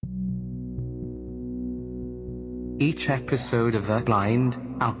Each episode of the Blind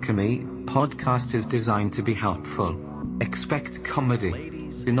Alchemy podcast is designed to be helpful. Expect comedy.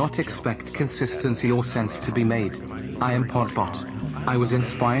 Do not expect consistency or sense to be made. I am Podbot. I was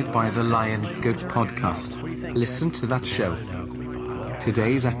inspired by the Lion Goat podcast. Listen to that show.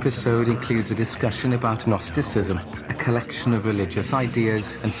 Today's episode includes a discussion about Gnosticism, a collection of religious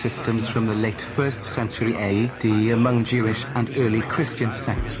ideas and systems from the late 1st century AD among Jewish and early Christian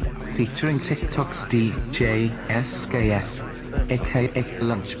sects, featuring TikTok's DJ SKS, aka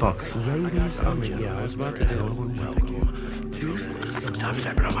Lunchbox. I was about to do stop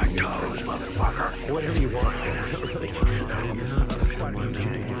stepping on my toes, motherfucker. Whatever you want.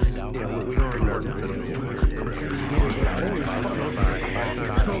 We already know.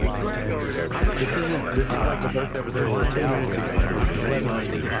 This is like the first episode of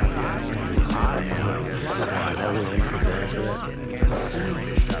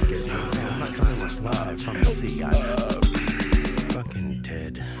the fucking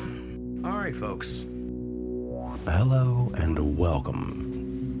Ted. Alright, folks. Hello and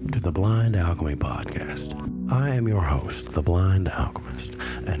welcome to the Blind Alchemy Podcast. I am your host, the Blind Alchemist,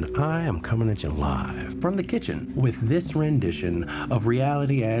 and I am coming at you live from the kitchen with this rendition of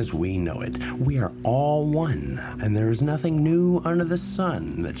reality as we know it. We are all one, and there is nothing new under the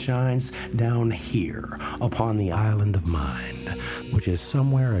sun that shines down here upon the island of mind, which is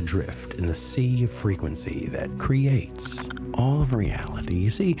somewhere adrift in the sea of frequency that creates all of reality.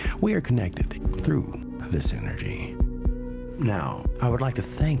 You see, we are connected through this energy. Now, I would like to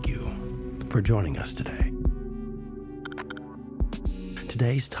thank you for joining us today.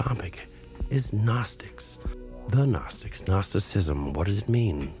 Today's topic is Gnostics. The Gnostics, Gnosticism, what does it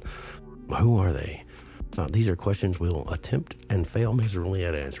mean? Who are they? These are questions we'll attempt and fail miserably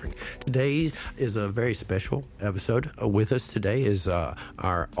at answering. Today is a very special episode. With us today is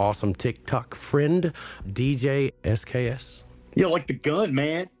our awesome TikTok friend, DJ SKS. Yeah, like the gun,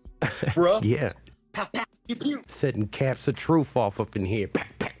 man. Bro. Yeah. Pow, pow, pew, pew. Setting caps of truth off up in here.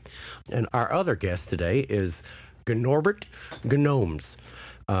 Pack, pack. And our other guest today is Gnorbert Gnomes.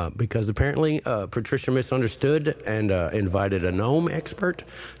 Because apparently Patricia misunderstood and invited a gnome expert.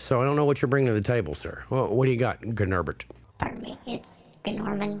 So I don't know what you're bringing to the table, sir. Well, what do you got, Gnorbert? Pardon me, it's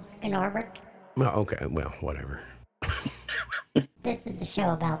Gnorbert. Oh, okay, well, whatever. This is a show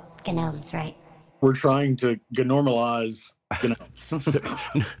about gnomes, right? We're trying to normalize gnomes.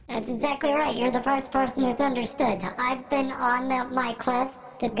 That's exactly right. You're the first person who's understood. I've been on my quest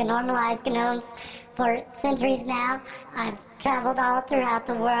to normalize gnomes for centuries now. I've traveled all throughout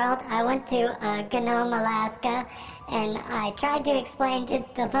the world. I went to Gnome, Alaska, and I tried to explain to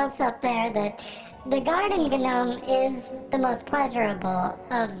the folks up there that the garden gnome is the most pleasurable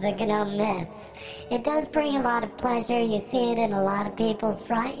of the gnome myths. It does bring a lot of pleasure. You see it in a lot of people's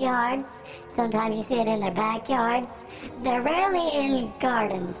front yards. Sometimes you see it in their backyards. They're rarely in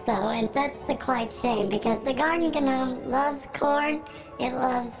gardens, though, and that's the quite shame, because the garden gnome loves corn, it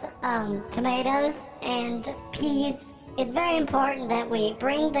loves tomatoes and peas. It's very important that we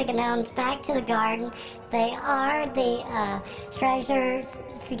bring the gnomes back to the garden. They are the treasure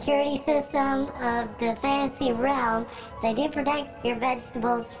security system of the fantasy realm. They do protect your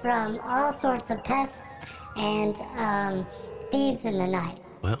vegetables from all sorts of pests and thieves in the night.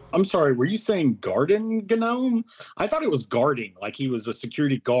 Well, I'm sorry, were you saying garden gnome? I thought it was guarding, like he was a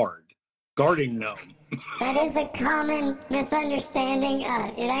security guard. Guarding gnome. That is a common misunderstanding.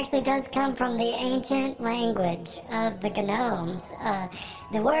 It actually does come from the ancient language of the gnomes.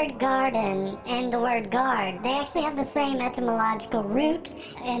 The word garden and the word guard, they actually have the same etymological root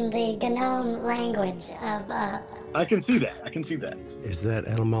in the gnome language of... I can see that. is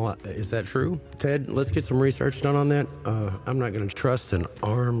that true? Ted, let's get some research done on that. I'm not going to trust an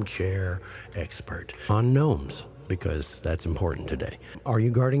armchair expert on gnomes, because that's important today. Are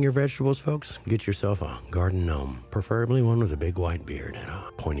you guarding your vegetables, folks? Get yourself a garden gnome, preferably one with a big white beard and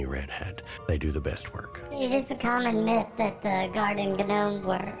a pointy red hat. They do the best work. It is a common myth that the garden gnome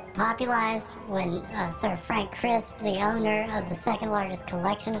were popularized when Sir Frank Crisp, the owner of the second largest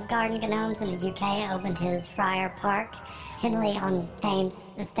collection of garden gnomes in the UK, opened his Friar Park, Henley-on-Thames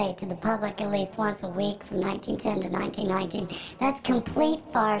estate to the public at least once a week from 1910 to 1919. That's complete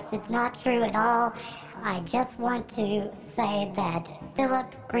farce. It's not true at all. I just want to say that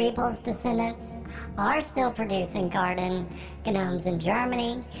Philip Griebel's descendants are still producing garden gnomes in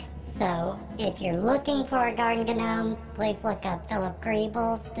Germany. So if you're looking for a garden gnome, please look up Philip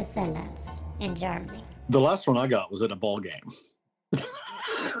Griebel's descendants in Germany. The last one I got was at a ball game.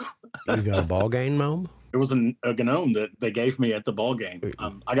 You got a ball game gnome? It was a gnome that they gave me at the ball game.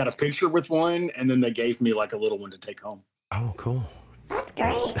 I got a picture with one, and then they gave me like a little one to take home. Oh, cool. That's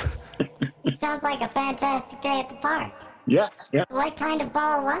great. Sounds sounds like a fantastic day at the park. Yeah. What kind of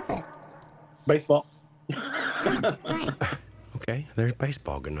ball was it? Baseball. Nice. Okay, there's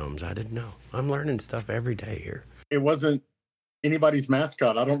baseball gnomes. I didn't know. I'm learning stuff every day here. It wasn't anybody's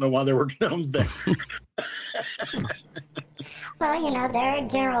mascot. I don't know why there were gnomes there. Well, they're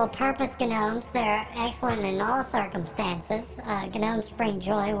general purpose gnomes. They're excellent in all circumstances. Gnomes bring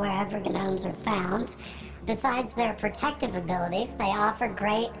joy wherever gnomes are found. Besides their protective abilities, they offer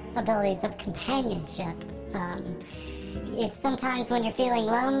great abilities of companionship. If sometimes when you're feeling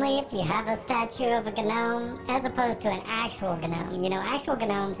lonely, if you have a statue of a gnome, as opposed to an actual gnome, actual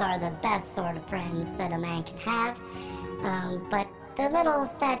gnomes are the best sort of friends that a man can have. But the little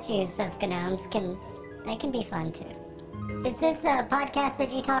statues of gnomes can be fun too. Is this a podcast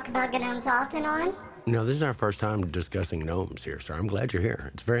that you talk about gnomes often on? No, this is our first time discussing gnomes here, sir. I'm glad you're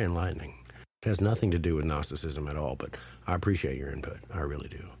here. It's very enlightening. It has nothing to do with Gnosticism at all, but I appreciate your input. I really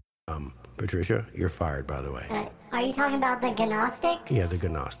do. Patricia, you're fired, by the way. Are you talking about the Gnostics? Yeah, the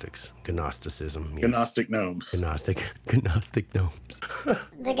Gnostics. Gnosticism. Yeah. Gnostic gnomes. Gnostic gnomes.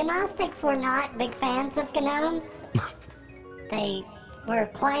 The Gnostics were not big fans of gnomes. They were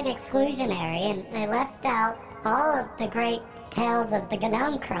quite exclusionary, and they left out all of the great tales of the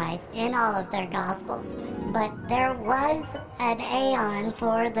Gnome Christ in all of their Gospels. But there was an aeon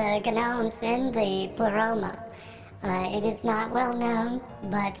for the gnomes in the Pleroma. It is not well known,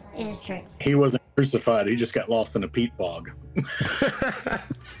 but it is true. He wasn't crucified. He just got lost in a peat bog.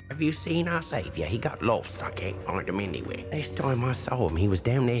 Have you seen our Savior? He got lost. I can't find him anywhere. Last time I saw him, he was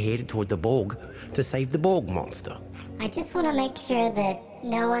down there headed toward the Borg to save the Borg monster. I just want to make sure that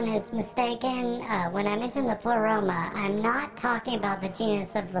no one is mistaken. When I mention the Pleroma, I'm not talking about the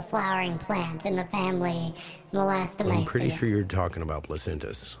genus of the flowering plant in the family Molastamaceae. I'm pretty sure you're talking about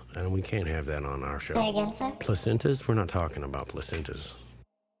placentas, and we can't have that on our show. Say again, sir? Placentas? We're not talking about placentas.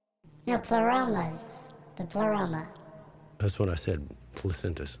 No, Pleromas. The Pleroma. That's what I said,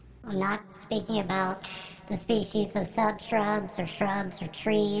 placentas. I'm not speaking about the species of subshrubs or shrubs or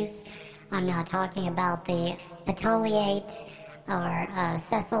trees. I'm not talking about the petoliate or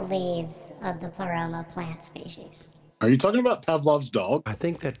sessile leaves of the Pleroma plant species. Are you talking about Pavlov's dog? I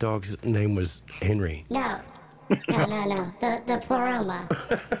think that dog's name was Henry. No. The Pleroma.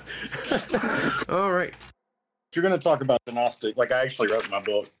 All right. If you're going to talk about the Gnostic, like I actually wrote in my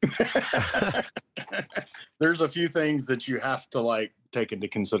book, there's a few things that you have to take into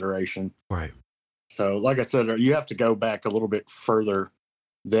consideration. Right. So, like I said, you have to go back a little bit further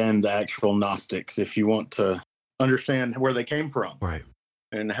than the actual Gnostics if you want to understand where they came from. Right.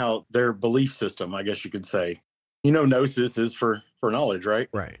 And how their belief system, I guess you could say. Gnosis is for knowledge, right?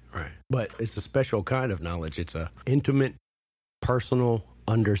 Right. But it's a special kind of knowledge. It's a intimate, personal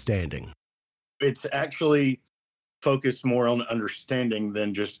understanding. It's actually focused more on understanding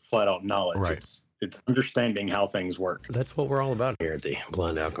than just flat out knowledge. Right. It's understanding how things work. That's what we're all about here at the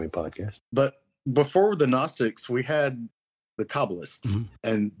Blind Alchemy Podcast. But before the Gnostics, we had the Kabbalists. Mm-hmm.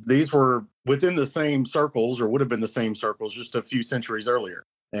 And these were within the same circles, or would have been the same circles, just a few centuries earlier.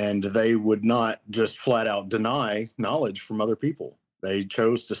 And they would not just flat out deny knowledge from other people. They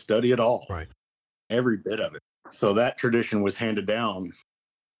chose to study it all. Right. Every bit of it. So that tradition was handed down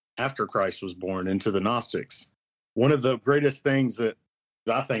after Christ was born into the Gnostics. One of the greatest things that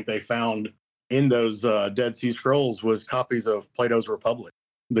I think they found in those Dead Sea Scrolls was copies of Plato's Republic,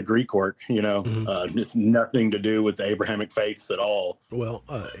 the Greek work, just nothing to do with the Abrahamic faiths at all. Well,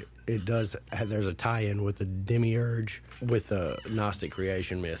 it does. There's a tie-in with the demiurge, with the Gnostic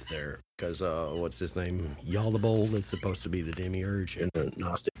creation myth there, because what's his name? Yaldabaoth is supposed to be the demiurge in the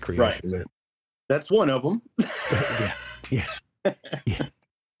Gnostic creation myth. That's one of them. Yeah.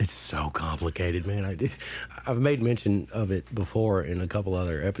 It's so complicated, man. I've made mention of it before in a couple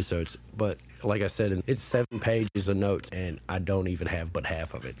other episodes, but like I said, it's 7 pages of notes, and I don't even have but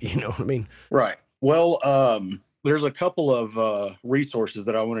half of it. You know what I mean? Right. Well, there's a couple of resources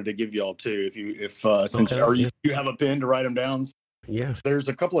that I wanted to give y'all too. You have a pen to write them down? Yes. There's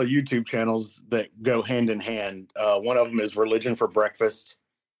a couple of YouTube channels that go hand in hand. One of them is Religion for Breakfast,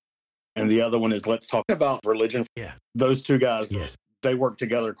 and the other one is Let's Talk About Religion. Yeah. Those two guys. Yes. They work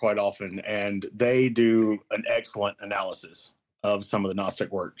together quite often, and they do an excellent analysis of some of the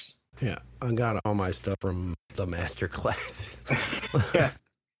Gnostic works. Yeah, I got all my stuff from the master classes. Yeah.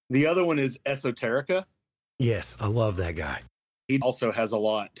 The other one is Esoterica. Yes, I love that guy. He also has a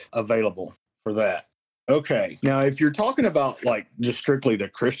lot available for that. Okay. Now, if you're talking about just strictly the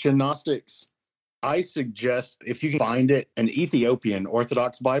Christian Gnostics, I suggest, if you can find it, an Ethiopian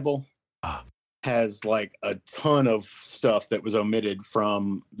Orthodox Bible. Has a ton of stuff that was omitted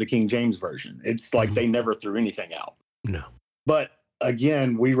from the King James Version. It's like they never threw anything out. No. But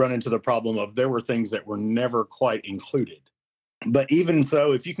again, we run into the problem of there were things that were never quite included. But even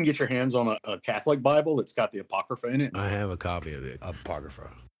so, if you can get your hands on a Catholic Bible that's got the Apocrypha in it. I have a copy of the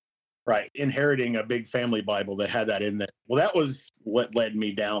Apocrypha. Right. Inheriting a big family Bible that had that in there. Well, that was what led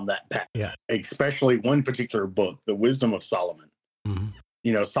me down that path. Yeah. Especially one particular book, The Wisdom of Solomon. Mm-hmm.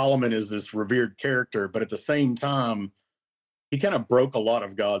 You know, Solomon is this revered character, but at the same time, he kind of broke a lot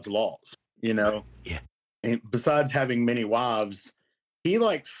of God's laws, you know? Yeah. And besides having many wives, he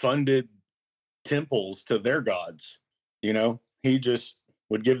like funded temples to their gods, you know? He just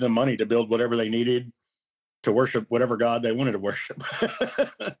would give them money to build whatever they needed to worship whatever God they wanted to worship.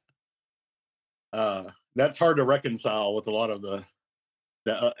 That's hard to reconcile with a lot of the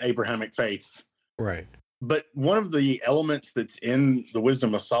Abrahamic faiths. Right. But one of the elements that's in the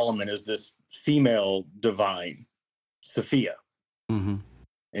Wisdom of Solomon is this female divine, Sophia. Mm-hmm.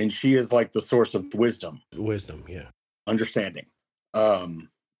 And she is like the source of wisdom. Wisdom, yeah. Understanding. And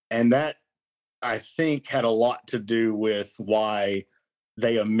that, I think, had a lot to do with why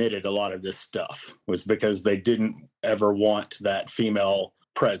they omitted a lot of this stuff, was because they didn't ever want that female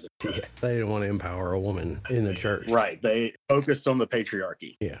presence. Yeah, they didn't want to empower a woman in the church. Right. They focused on the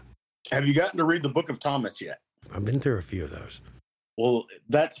patriarchy. Yeah. Have you gotten to read the Book of Thomas yet? I've been through a few of those. Well,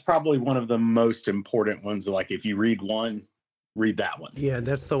 that's probably one of the most important ones. Like, if you read one, read that one. Yeah,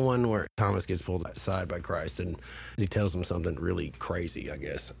 that's the one where Thomas gets pulled aside by Christ and he tells him something really crazy, I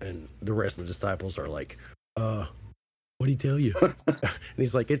guess. And the rest of the disciples are like, what'd he tell you? And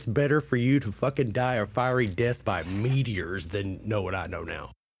he's like, it's better for you to fucking die a fiery death by meteors than know what I know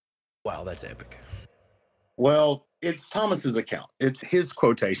now. Wow, that's epic. Well, it's Thomas's account. It's his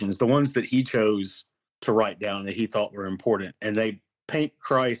quotations, the ones that he chose to write down that he thought were important. And they paint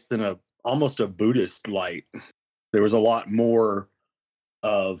Christ in almost a Buddhist light. There was a lot more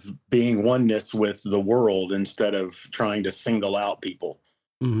of being oneness with the world instead of trying to single out people.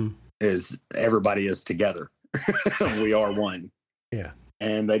 Mm-hmm. As everybody is together. We are one. Yeah.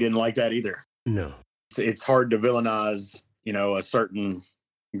 And they didn't like that either. No. It's hard to villainize, you know, a certain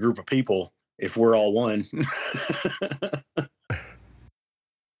group of people if we're all one.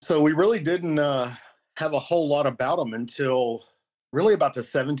 So we really didn't have a whole lot about them until really about the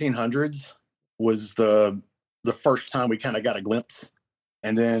 1700s was the first time we kind of got a glimpse.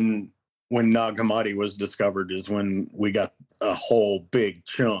 And then when Nag Hammadi was discovered is when we got a whole big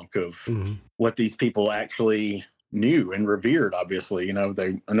chunk of what these people actually knew and revered, obviously, you know,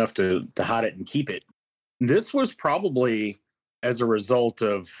 they enough to hide it and keep it. This was probably as a result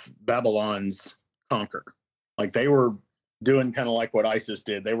of Babylon's conquer. Like, they were doing kind of like what ISIS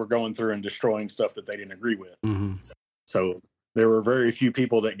did. They were going through and destroying stuff that they didn't agree with. Mm-hmm. So there were very few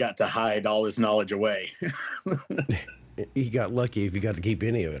people that got to hide all this knowledge away. You got lucky if you got to keep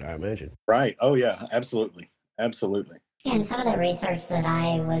any of it, I imagine. Right. Oh, yeah, absolutely. Absolutely. In some of the research that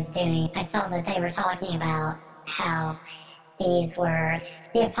I was doing, I saw that they were talking about how these were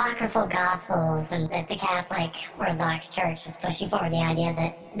the apocryphal gospels, and that the Catholic Orthodox Church was pushing forward the idea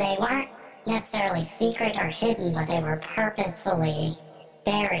that they weren't necessarily secret or hidden, but they were purposefully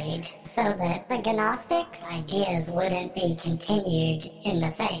buried so that the Gnostic ideas wouldn't be continued in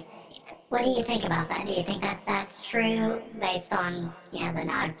the faith. What do you think about that? Do you think that that's true based on, you know, the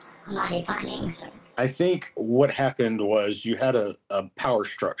Nag Hammadi findings? I think what happened was you had a power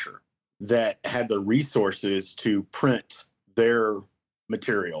structure that had the resources to print their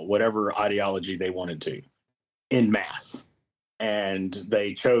material, whatever ideology they wanted to, in mass. And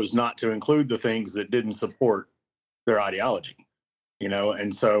they chose not to include the things that didn't support their ideology, you know?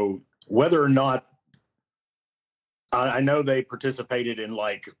 And so whether or not, I know they participated in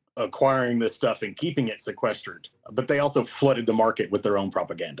like acquiring this stuff and keeping it sequestered, but they also flooded the market with their own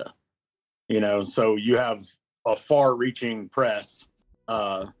propaganda, you know? So you have a far-reaching press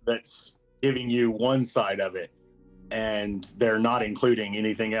that's giving you one side of it, and they're not including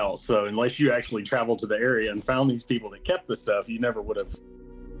anything else. So unless you actually traveled to the area and found these people that kept the stuff, you never would have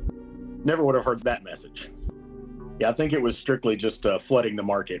heard that message. Yeah, I think it was strictly just flooding the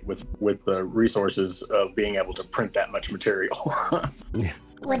market with the resources of being able to print that much material. Yeah.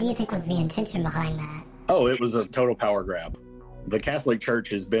 What do you think was the intention behind that? Oh, it was a total power grab. The Catholic Church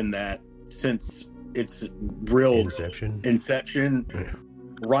has been that since its real inception, yeah.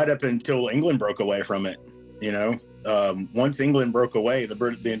 Right up until England broke away from it. You know, once England broke away,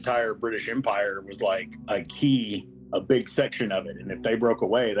 the entire British Empire was like a big section of it. And if they broke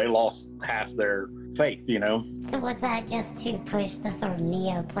away, they lost half their faith, you know? So was that just to push the sort of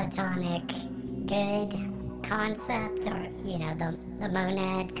Neoplatonic good concept, or, you know, the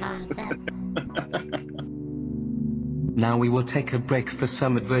monad concept? Now we will take a break for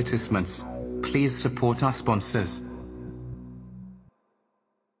some advertisements. Please support our sponsors.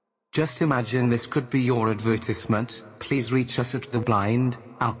 Just imagine this could be your advertisement. Please reach us at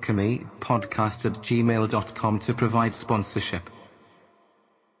theblindalchemypodcast@gmail.com to provide sponsorship.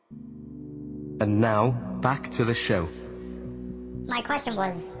 And now, back to the show. My question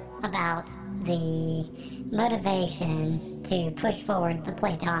was about the motivation to push forward the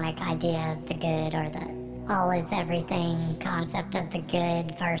Platonic idea of the good, or the all is everything concept of the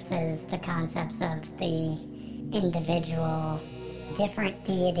good, versus the concepts of the individual different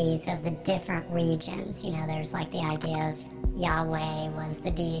deities of the different regions. You know, there's like the idea of Yahweh was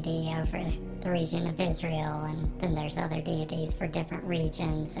the deity over the region of Israel, and then there's other deities for different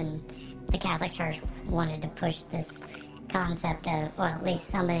regions, and the Catholic Church wanted to push this concept of, well, at least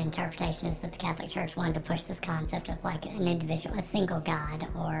some of the interpretation is that the Catholic Church wanted to push this concept of like an individual, a single God,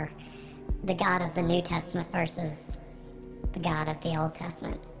 or the God of the New Testament versus the God of the Old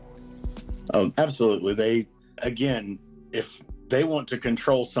Testament. Oh, absolutely. They, again, if they want to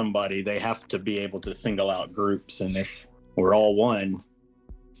control somebody, they have to be able to single out groups, and if we're all one,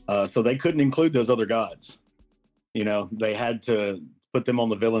 so they couldn't include those other gods. You know, they had to put them on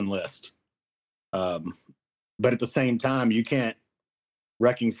the villain list. But at the same time, you can't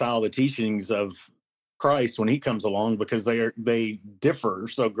reconcile the teachings of Christ when he comes along, because they differ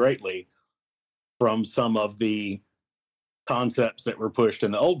so greatly from some of the concepts that were pushed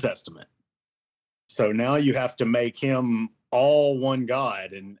in the Old Testament. So now you have to make him all one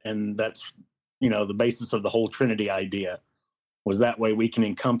God, and that's, you know, the basis of the whole Trinity idea, was that way we can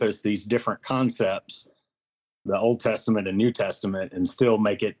encompass these different concepts, the Old Testament and New Testament, and still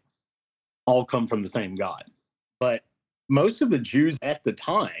make it all come from the same God. But most of the Jews at the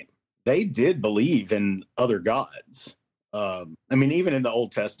time, they did believe in other gods. I mean, even in the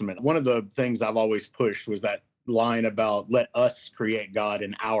Old Testament, one of the things I've always pushed was that line about let us create God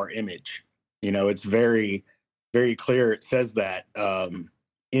in our image. You know, it's very, very clear. It says that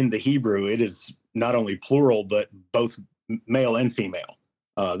in the Hebrew, it is not only plural, but both male and female.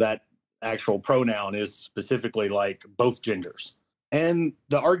 That actual pronoun is specifically like both genders. And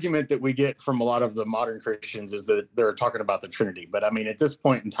the argument that we get from a lot of the modern Christians is that they're talking about the Trinity. But I mean, at this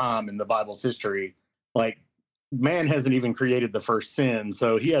point in time in the Bible's history, like, man hasn't even created the first sin,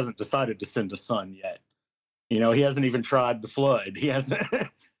 so he hasn't decided to send a son yet. You know, he hasn't even tried the flood. He hasn't.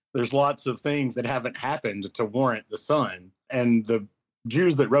 There's lots of things that haven't happened to warrant the son. And the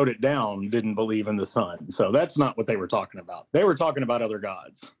Jews that wrote it down didn't believe in the son. So that's not what they were talking about. They were talking about other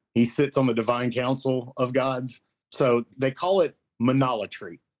gods. He sits on the divine council of gods. So they call it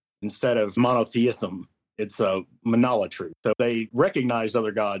monolatry instead of monotheism. It's a monolatry. So they recognized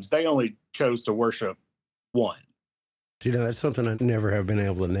other gods. They only chose to worship one. You know, that's something I never have been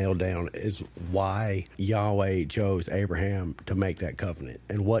able to nail down, is why Yahweh chose Abraham to make that covenant,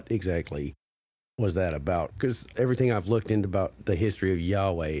 and what exactly was that about? Because everything I've looked into about the history of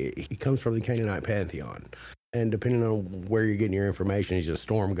Yahweh, he comes from the Canaanite pantheon. And depending on where you're getting your information, he's a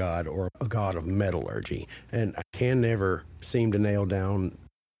storm god or a god of metallurgy. And I can never seem to nail down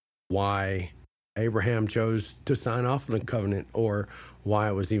why Abraham chose to sign off on the covenant, or why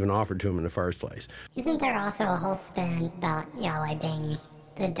it was even offered to him in the first place. Isn't there also a whole spin about Yahweh being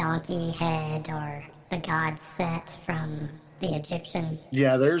the donkey head, or the god Set from the Egyptian?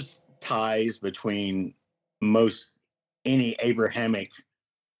 Yeah, there's ties between most any Abrahamic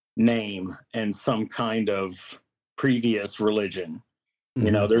name and some kind of previous religion. Mm-hmm.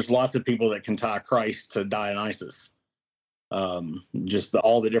 You know, there's lots of people that can tie Christ to Dionysus. Just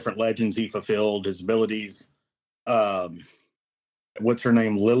all the different legends he fulfilled, his abilities. What's her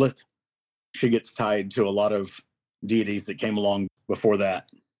name? Lilith. She gets tied to a lot of deities that came along before that.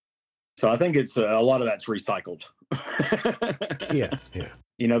 So I think it's a lot of that's recycled. Yeah.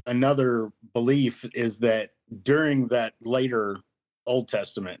 You know, another belief is that during that later Old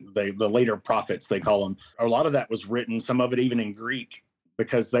Testament, the later prophets, they call them, a lot of that was written, some of it even in Greek,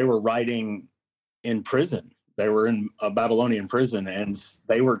 because they were writing in prison. They were in a Babylonian prison, and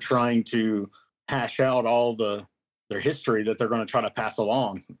they were trying to hash out all their history that they're going to try to pass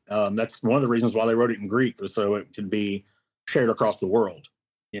along. That's one of the reasons why they wrote it in Greek, was so it could be shared across the world,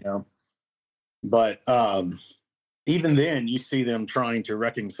 you know. But even then, you see them trying to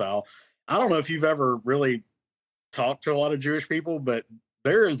reconcile. I don't know if you've ever really talked to a lot of Jewish people, but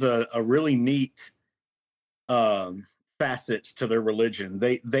there is a really neat facet to their religion.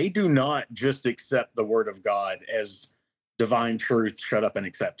 They do not just accept the word of God as divine truth, shut up and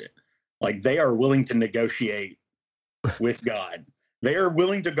accept it. Like, they are willing to negotiate with God. They are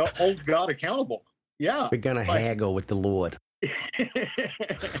willing to hold God accountable. Yeah. We're going to haggle with the Lord.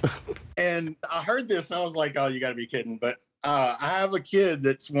 And I heard this and I was like, oh, you got to be kidding. But I have a kid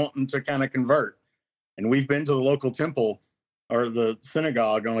that's wanting to kind of convert. And we've been to the local temple or the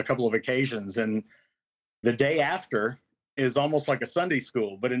synagogue on a couple of occasions. And the day after is almost like a Sunday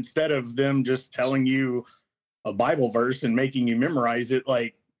school, but instead of them just telling you a Bible verse and making you memorize it,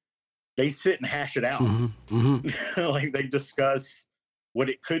 like they sit and hash it out. Like they discuss what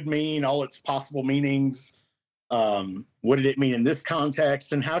it could mean, all its possible meanings. What did it mean in this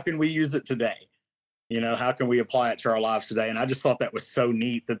context, and how can we use it today? How can we apply it to our lives today? And I just thought that was so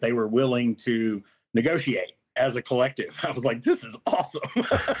neat that they were willing to negotiate as a collective. I was like, this is awesome.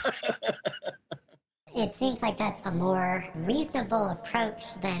 It seems like that's a more reasonable approach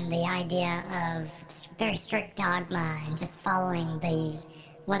than the idea of very strict dogma and just following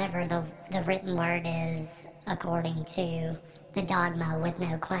whatever the written word is according to the dogma with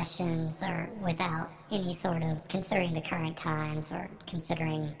no questions or without any sort of considering the current times or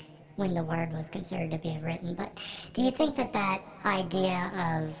considering when the word was considered to be written. But do you think that idea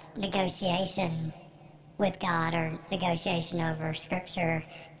of negotiation with God or negotiation over Scripture,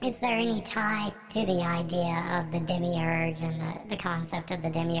 is there any tie to the idea of the demiurge and the concept of the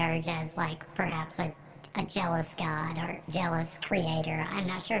demiurge as like perhaps a jealous God or jealous creator? I'm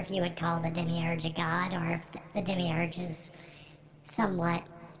not sure if you would call the demiurge a god or if the demiurge is somewhat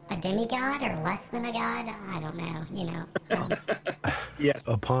a demigod or less than a god. I don't know, Yes.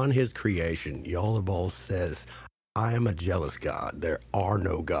 Upon his creation, Yaldabaoth says, I am a jealous God. There are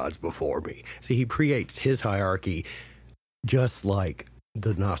no gods before me. See, he creates his hierarchy just like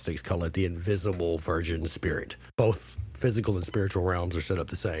the Gnostics call it the invisible virgin spirit. Both physical and spiritual realms are set up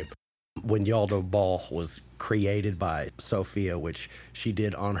the same. When Yaldabaoth was created by Sophia, which she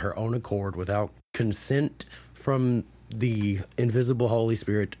did on her own accord without consent from the invisible Holy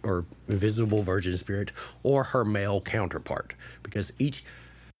Spirit or invisible virgin spirit or her male counterpart, because each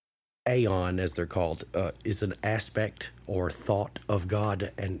aeon, as they're called, is an aspect or thought of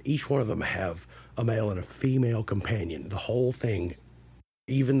God, and each one of them have a male and a female companion. The whole thing,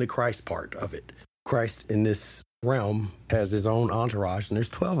 even the Christ part of it. Christ in this realm has his own entourage, and there's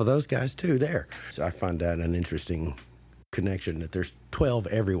 12 of those guys too there. So I find that an interesting connection, that there's 12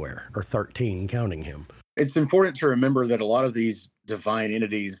 everywhere, or 13 counting him. It's important to remember that a lot of these divine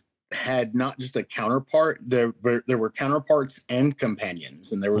entities had not just a counterpart, there were counterparts and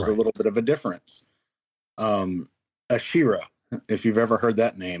companions, and there was a little bit of a difference. Ashera, if you've ever heard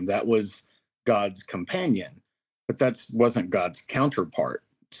that name, that was God's companion, but that wasn't God's counterpart.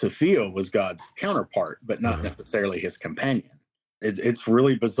 Sophia was God's counterpart, but not necessarily his companion. It's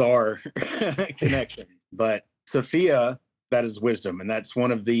really bizarre connection. But Sophia, that is wisdom, and that's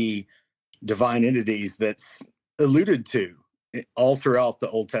one of the divine entities that's alluded to all throughout the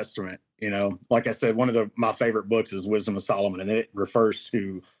Old Testament. Like I said, one of my favorite books is Wisdom of Solomon, and it refers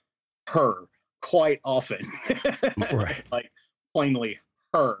to her quite often. Right. Like plainly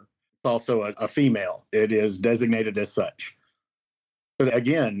her. It's also a female. It is designated as such. But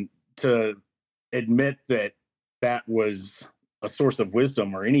again, to admit that was a source of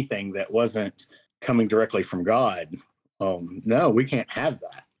wisdom or anything that wasn't coming directly from God, no, we can't have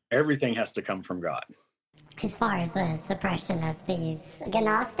that. Everything has to come from God. As far as the suppression of these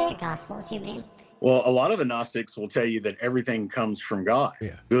Gnostic Gospels, you mean? Well, a lot of the Gnostics will tell you that everything comes from God,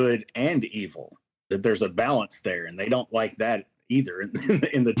 good and evil, that there's a balance there, and they don't like that either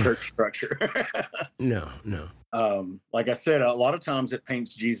in the church structure. No. Like I said, a lot of times it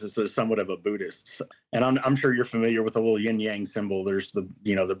paints Jesus as somewhat of a Buddhist, and I'm sure you're familiar with the little yin yang symbol. There's the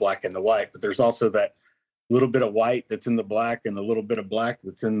black and the white, but there's also that little bit of white that's in the black and the little bit of black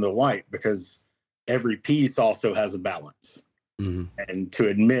that's in the white, because every piece also has a balance. And to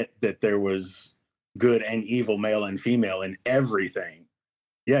admit that there was good and evil, male and female in everything,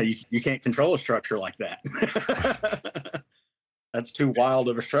 you can't control a structure like that. That's too wild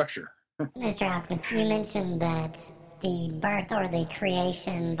of a structure. Mr. Hopkins, you mentioned that the birth or the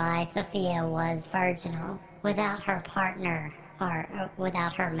creation by Sophia was virginal without her partner or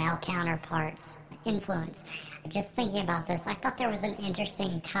without her male counterparts' influence. Just thinking about this, I thought there was an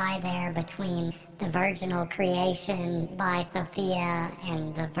interesting tie there between the virginal creation by Sophia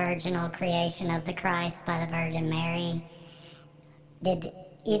and the virginal creation of the Christ by the Virgin Mary. Did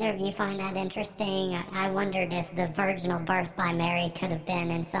either of you find that interesting? I wondered if the virginal birth by Mary could have been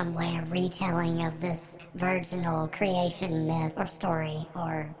in some way a retelling of this virginal creation myth or story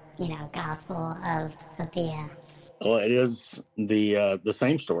or, gospel of Sophia. Well, it is the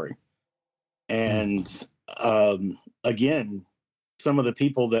same story. And again, some of the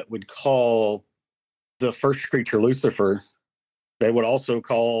people that would call the first creature Lucifer, they would also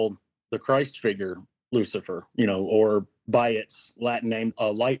call the Christ figure Lucifer, or by its Latin name,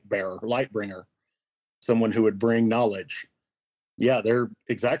 a light bearer, light bringer, someone who would bring knowledge. Yeah, they're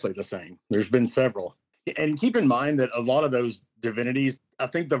exactly the same. There's been several. And keep in mind that a lot of those divinities, I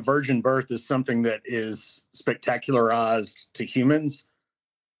think the virgin birth is something that is spectacularized to humans.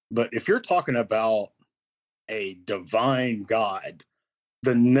 But if you're talking about a divine God,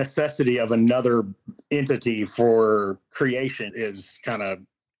 the necessity of another entity for creation is kind of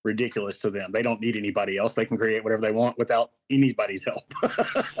ridiculous to them. They don't need anybody else. They can create whatever they want without anybody's help.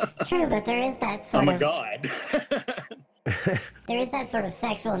 True, but there is that sort I'm of... a god. There is that sort of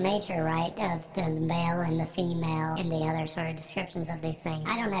sexual nature, right, of the male and the female and the other sort of descriptions of these things.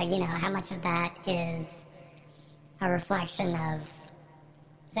 I don't know, how much of that is a reflection of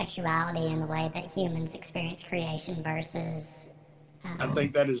sexuality and the way that humans experience creation versus... I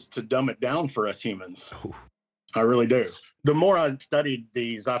think that is to dumb it down for us humans. I really do. The more I studied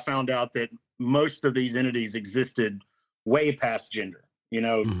these, I found out that most of these entities existed way past gender.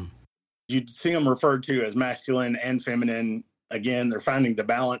 You'd see them referred to as masculine and feminine. Again, they're finding the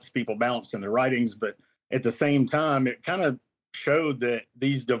balance, people balanced in their writings, but at the same time, it kind of showed that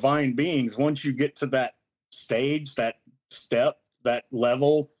these divine beings, once you get to that stage, that step, that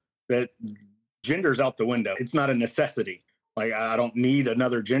level, that gender's out the window. It's not a necessity. Like, I don't need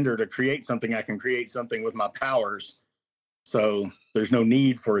another gender to create something. I can create something with my powers. So there's no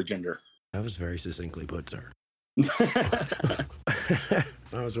need for a gender. That was very succinctly put, sir. I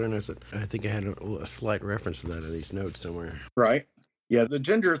was wondering, I think I had a slight reference to that in these notes somewhere. Right. Yeah, the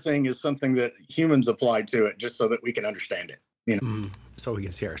gender thing is something that humans apply to it just so that we can understand it. So we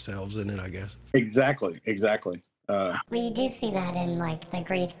can see ourselves in it, I guess. Exactly. We do see that in, like, the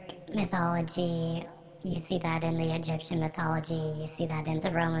Greek mythology. You see that in the Egyptian mythology. You see that in the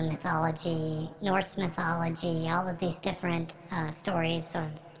Roman mythology, Norse mythology, all of these different stories of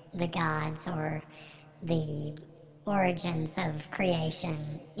the gods or the origins of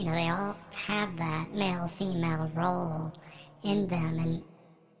creation. They all have that male-female role in them. And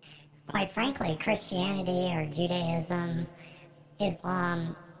quite frankly, Christianity or Judaism,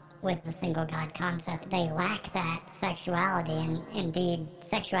 Islam, with the single God concept, they lack that sexuality, and indeed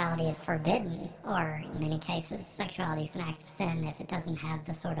sexuality is forbidden, or in many cases sexuality is an act of sin if it doesn't have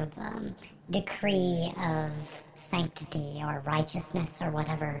the sort of decree of sanctity or righteousness or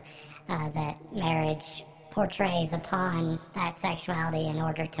whatever that marriage portrays upon that sexuality in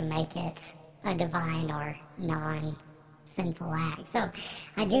order to make it a divine or non-sinful act. So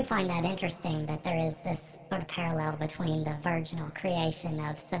I do find that interesting that there is this sort of parallel between the virginal creation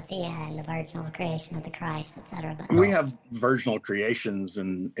of Sophia and the virginal creation of the Christ, etc. But we have virginal creations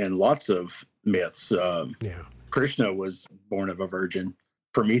in lots of myths. Krishna was born of a virgin.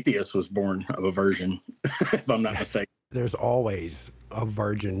 Prometheus was born of a virgin, if I'm not mistaken. There's always a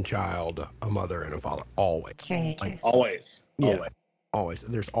virgin child, a mother, and a father. Always. True. Always.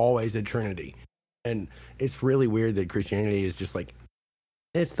 There's always a Trinity. And it's really weird that Christianity is just like,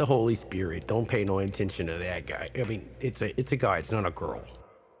 it's the Holy Spirit. Don't pay no attention to that guy. I mean, it's a guy. It's not a girl.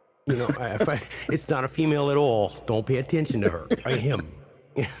 It's not a female at all. Don't pay attention to her. Him.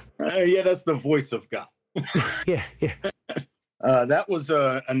 Yeah, that's the voice of God. Yeah. That was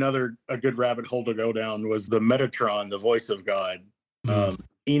a good rabbit hole to go down, was the Metatron, the voice of God.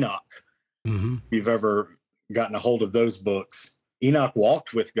 Enoch. Mm-hmm. If you've ever gotten a hold of those books, Enoch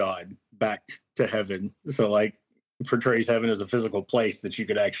walked with God back to heaven. So, like, portrays heaven as a physical place that you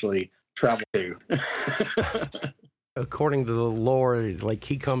could actually travel to. According to the lore, like,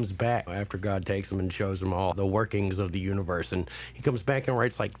 he comes back after God takes him and shows him all the workings of the universe, and he comes back and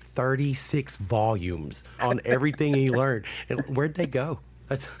writes like 36 volumes on everything he learned. And where'd they go?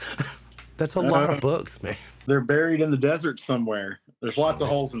 That's a lot of books, man. They're buried in the desert somewhere. There's lots of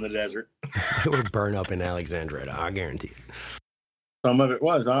holes in the desert. They were burned up in Alexandria, I guarantee it. Some of it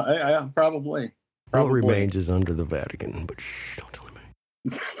was. Probably. What remains is under the Vatican, but shh, don't tell me.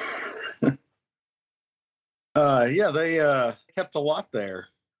 They kept a lot there.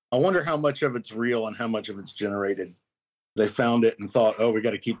 I wonder how much of it's real and how much of it's generated. They found it and thought, we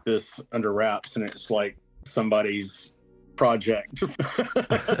got to keep this under wraps, and it's like somebody's project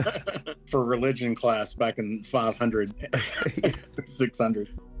for religion class back in 500,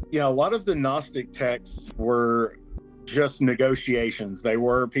 600. Yeah, a lot of the Gnostic texts were just negotiations. They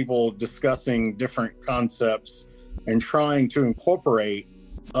were people discussing different concepts and trying to incorporate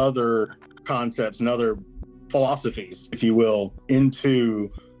other concepts and other philosophies, if you will,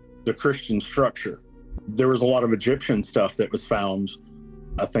 into the Christian structure. There was a lot of Egyptian stuff that was found.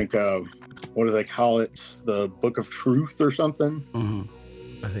 I think, what do they call it? The Book of Truth or something?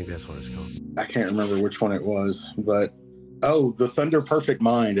 Mm-hmm. I think that's what it's called. I can't remember which one it was, but the Thunder Perfect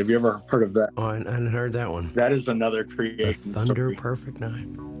Mind. Have you ever heard of that? Oh, I hadn't heard that one. That is another creation. The Thunder story. Perfect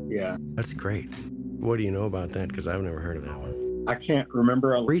Mind? Yeah. That's great. What do you know about that? Because I've never heard of that one. I can't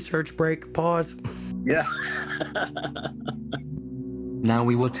remember. Research break, pause. Yeah. Now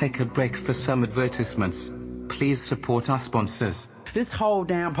we will take a break for some advertisements. Please support our sponsors. This whole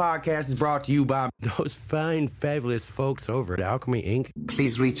damn podcast is brought to you by those fine, fabulous folks over at Alchemy Inc.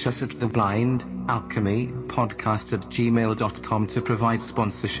 Please reach us at theblindalchemypodcast@gmail.com to provide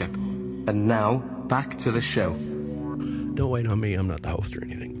sponsorship. And now, back to the show. Don't wait on me, I'm not the host or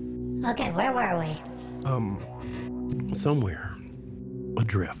anything. Okay, where were we? Somewhere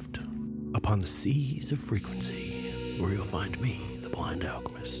adrift upon the seas of frequency, where you'll find me, the Blind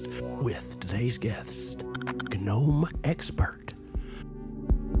Alchemist, with today's guest, Gnome expert,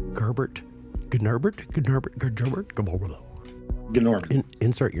 Gerbert.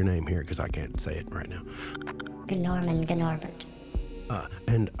 Insert your name here because I can't say it right now. Gnorbert.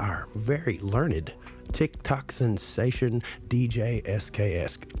 And our very learned TikTok sensation, DJ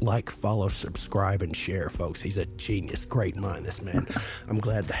SKS. Like, follow, subscribe, and share, folks. He's a genius. Great mind, this man. I'm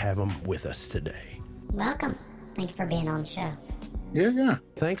glad to have him with us today. Welcome. Thanks for being on the show. Yeah.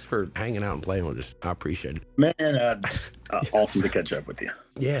 Thanks for hanging out and playing with us. I appreciate it. Man, awesome to catch up with you.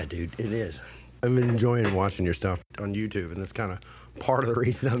 Yeah, dude, it is. I've been enjoying watching your stuff on YouTube, and that's kind of part of the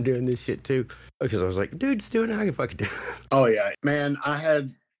reason I'm doing this shit, too. Because I was like, dude, just do it. I can fucking do it. Oh, yeah. Man, I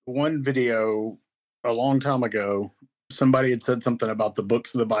had one video a long time ago. Somebody had said something about the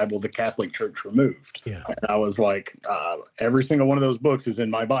books of the Bible the Catholic Church removed. Yeah. And I was like, every single one of those books is in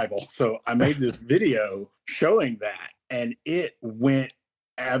my Bible. So I made this video showing that, and it went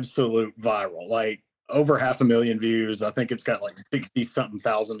absolute viral. Like, over 500,000 views. I think it's got like 60-something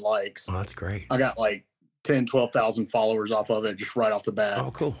thousand likes. Oh, that's great. I got like 10, 12,000 followers off of it just right off the bat.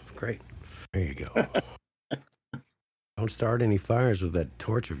 Oh, cool. Great. There you go. Don't start any fires with that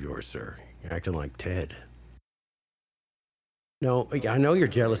torch of yours, sir. You're acting like Ted. No, I know you're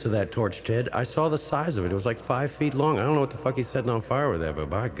jealous of that torch, Ted. I saw the size of it. It was like 5 feet long. I don't know what the fuck he's setting on fire with that, but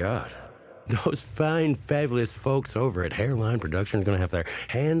by God. Those fine, fabulous folks over at Hairline Production are going to have their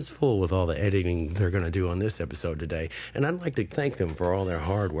hands full with all the editing they're going to do on this episode today. And I'd like to thank them for all their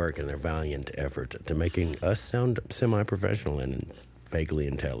hard work and their valiant effort to making us sound semi-professional and vaguely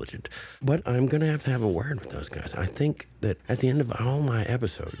intelligent. But I'm going to have a word with those guys. I think that at the end of all my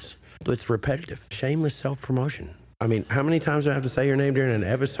episodes, it's repetitive, shameless self-promotion. I mean, how many times do I have to say your name during an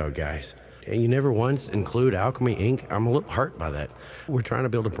episode, guys? And you never once include Alchemy Inc. I'm a little hurt by that. We're trying to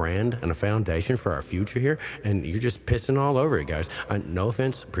build a brand and a foundation for our future here, and you're just pissing all over it, guys. No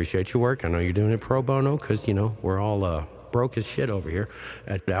offense. Appreciate your work. I know you're doing it pro bono because, you know, we're all broke as shit over here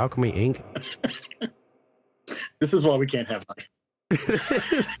at Alchemy Inc. This is why we can't have life.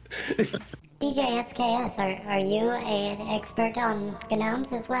 DJ SKS, are you an expert on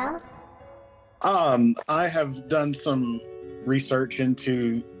gnomes as well? I have done some research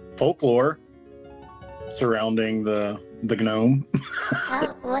into folklore surrounding the gnome.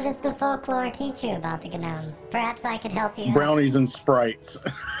 What does the folklore teach you about the gnome? Perhaps I could help you. Brownies and sprites.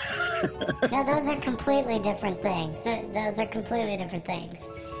 No, those are completely different things. Those are completely different things.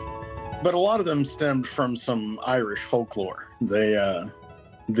 But a lot of them stemmed from some Irish folklore. They,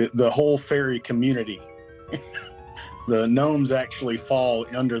 the whole fairy community. The gnomes actually fall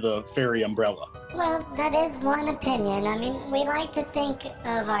under the fairy umbrella. Well, that is one opinion. I mean, we like to think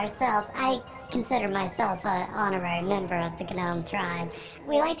of ourselves. I consider myself an honorary member of the gnome tribe.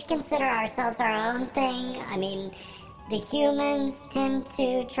 We like to consider ourselves our own thing. I mean, the humans tend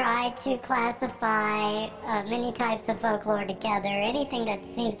to try to classify many types of folklore together. Anything that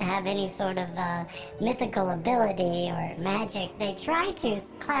seems to have any sort of mythical ability or magic, they try to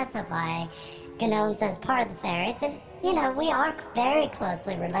classify gnomes as part of the fairies. And you know, we are very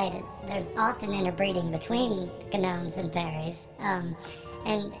closely related. There's often interbreeding between gnomes and fairies. And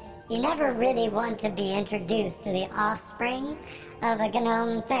you never really want to be introduced to the offspring of a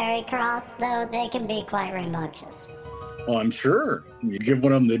gnome fairy cross, though they can be quite rambunctious. Well, I'm sure. You give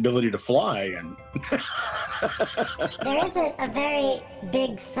one of them the ability to fly, and there is a very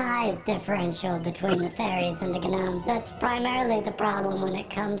big size differential between the fairies and the gnomes. That's primarily the problem when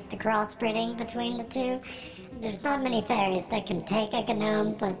it comes to crossbreeding between the two. There's not many fairies that can take a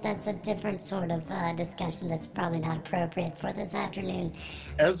gnome, but that's a different sort of discussion that's probably not appropriate for this afternoon.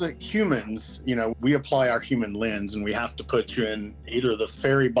 As humans, you know, we apply our human lens, and we have to put you in either the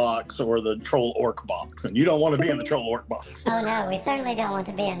fairy box or the troll orc box, and you don't want to be in the troll orc box. Oh no, we certainly don't want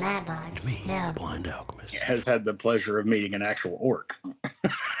to be in that box. Me, no. the Blind Alchemist, has had the pleasure of meeting an actual orc.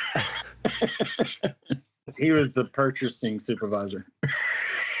 He was the purchasing supervisor.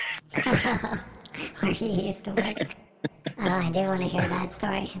 Where he used to work. Oh, I do want to hear that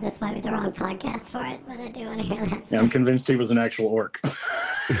story. This might be the wrong podcast for it, but I do want to hear that story. Yeah, I'm convinced he was an actual orc.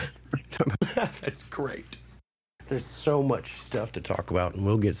 That's great. There's so much stuff to talk about, and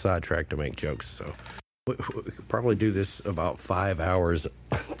we'll get sidetracked to make jokes. So we could probably do this about 5 hours.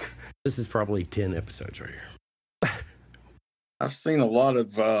 This is probably 10 episodes right here. I've seen a lot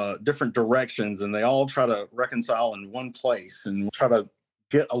of different directions, and they all try to reconcile in one place and try to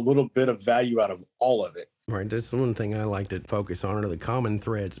get a little bit of value out of all of it. Right. That's one thing I like to focus on are the common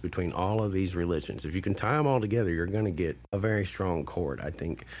threads between all of these religions. If you can tie them all together, you're going to get a very strong chord. I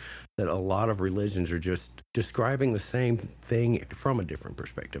think that a lot of religions are just describing the same thing from a different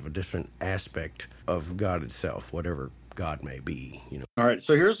perspective, a different aspect of God itself, whatever God may be, you know. All right,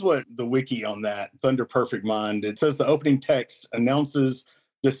 so here's what the wiki on that, Thunder Perfect Mind, it says the opening text announces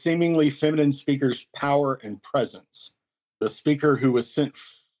the seemingly feminine speaker's power and presence. The speaker who was sent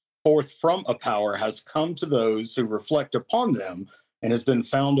forth from a power has come to those who reflect upon them and has been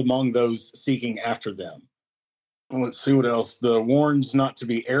found among those seeking after them. Let's see what else. The warns not to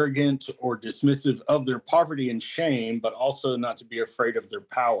be arrogant or dismissive of their poverty and shame, but also not to be afraid of their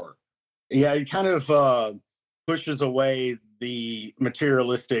power. Yeah, it kind of pushes away the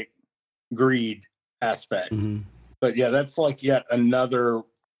materialistic greed aspect. Mm-hmm. But yeah, that's like yet another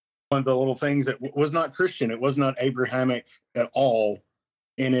one of the little things that was not Christian. It was not Abrahamic at all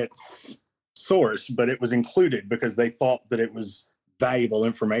in its source, but it was included because they thought that it was valuable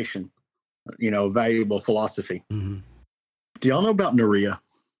information, you know, valuable philosophy. Mm-hmm. Do y'all know about Nerea?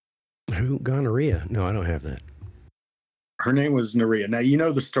 Who? Gonorrhea? No, I don't have that. Her name was Nerea. Now, you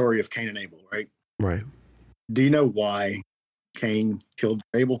know the story of Cain and Abel, right? Right. Do you know why Cain killed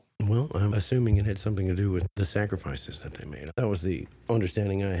Abel? Well, I'm assuming it had something to do with the sacrifices that they made. That was the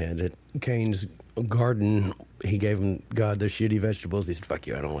understanding I had. At Cain's garden, he gave him God the shitty vegetables. He said, fuck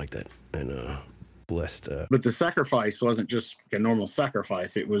you, I don't like that. And blessed. But the sacrifice wasn't just a normal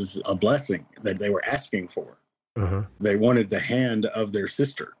sacrifice. It was a blessing that they were asking for. Uh-huh. They wanted the hand of their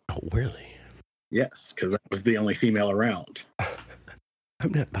sister. Oh, really? Yes, because that was the only female around.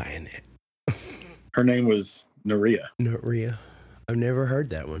 I'm not buying it. Her name was Nerea. Nerea. I've never heard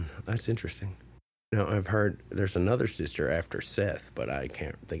that one. That's interesting. Now, I've heard there's another sister after Seth, but I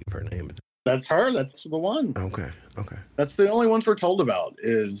can't think of her name. That's her. That's the one. Okay. That's the only ones we're told about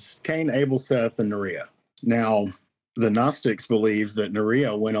is Cain, Abel, Seth, and Nerea. Now, the Gnostics believe that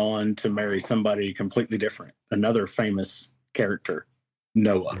Nerea went on to marry somebody completely different, another famous character,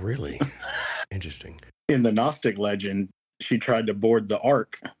 Noah. Really? Interesting. In the Gnostic legend, she tried to board the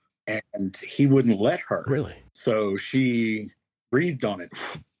ark, and he wouldn't let her. Really? So she breathed on it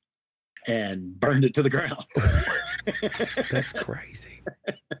and burned it to the ground. That's crazy.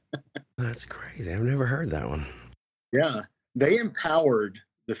 That's crazy. I've never heard that one. Yeah. They empowered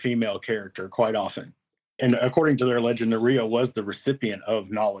the female character quite often. And according to their legend, Nerea was the recipient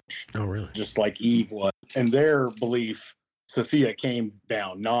of knowledge. Oh, really? Just like Eve was. In their belief, Sophia came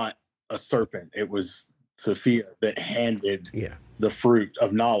down, not a serpent. It was Sophia that handed the fruit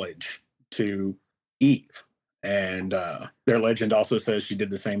of knowledge to Eve. And their legend also says she did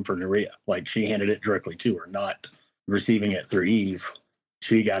the same for Nerea. Like she handed it directly to her, not receiving it through Eve.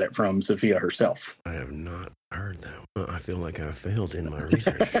 She got it from Sophia herself. I have not heard that. I feel like I failed in my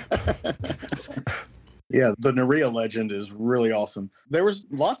research. Yeah, the Nerea legend is really awesome. There was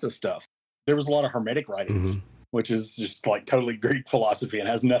lots of stuff. There was a lot of Hermetic writings, which is just like totally Greek philosophy and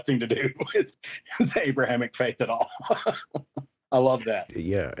has nothing to do with the Abrahamic faith at all. I love that.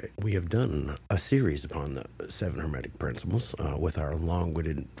 Yeah, we have done a series upon the 7 Hermetic Principles with our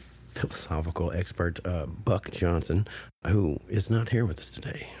long-witted philosophical expert, Buck Johnson, who is not here with us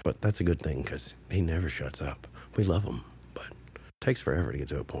today. But that's a good thing because he never shuts up. We love him, but it takes forever to get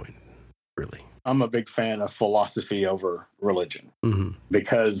to a point, really. I'm a big fan of philosophy over religion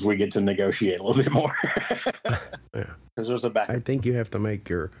because we get to negotiate a little bit more. Yeah. Because there's a back. I think you have to make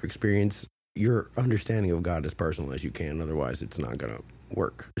your experience, your understanding of God as personal as you can. Otherwise, it's not going to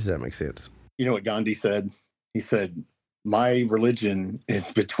work. Does that make sense? You know what Gandhi said? He said, my religion is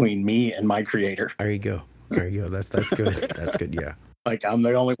between me and my creator. There you go. That's good. That's good. Yeah. Like I'm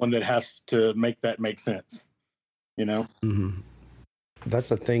the only one that has to make that make sense. You know? Mm-hmm. That's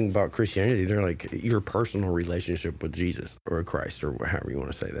the thing about Christianity. They're like your personal relationship with Jesus or Christ or however you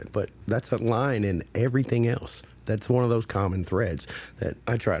want to say that. But that's a line in everything else. That's one of those common threads that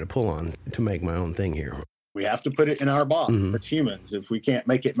I try to pull on to make my own thing here. We have to put it in our box as humans if we can't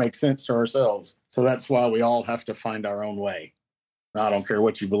make it make sense to ourselves. So that's why we all have to find our own way. I don't care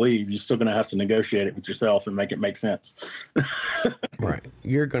what you believe. You're still going to have to negotiate it with yourself and make it make sense. Right.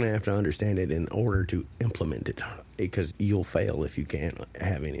 You're going to have to understand it in order to implement it because you'll fail if you can't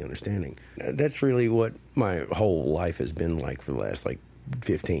have any understanding. That's really what my whole life has been like for the last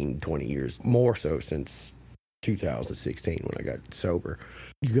 15, 20 years, more so since 2016 when I got sober.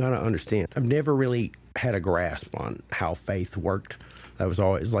 You got to understand, I've never really had a grasp on how faith worked. That was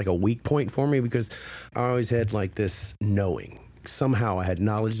always like a weak point for me because I always had like this knowing. Somehow I had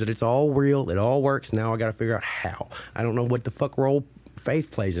knowledge that it's all real, it all works. Now I got to figure out how. I don't know what the fuck role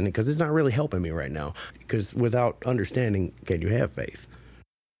faith plays in it because it's not really helping me right now. Because without understanding, can you have faith?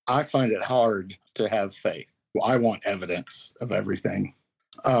 I find it hard to have faith. Well, I want evidence of everything.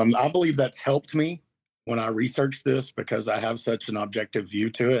 I believe that's helped me when I researched this because I have such an objective view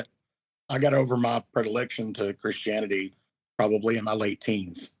to it. I got over my predilection to Christianity probably in my late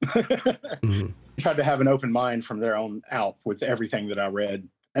teens. Mm-hmm. Tried to have an open mind from there on out with everything that I read.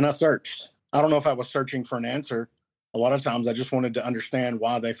 And I searched. I don't know if I was searching for an answer. A lot of times I just wanted to understand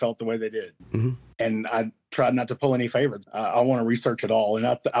why they felt the way they did. Mm-hmm. And I tried not to pull any favorites. I want to research it all.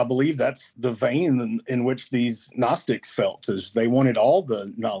 And I believe that's the vein in which these Gnostics felt, is they wanted all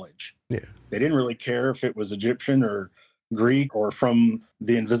the knowledge. Yeah. They didn't really care if it was Egyptian or Greek or from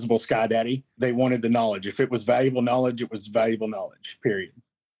the invisible sky daddy. They wanted the knowledge. If it was valuable knowledge, it was valuable knowledge, period.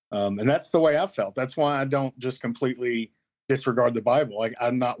 And that's the way I felt. That's why I don't just completely disregard the Bible. Like,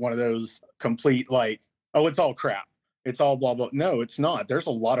 I'm not one of those complete, like, oh, it's all crap. It's all blah, blah. No, it's not. There's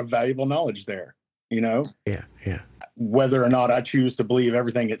a lot of valuable knowledge there, you know? Yeah, yeah. Whether or not I choose to believe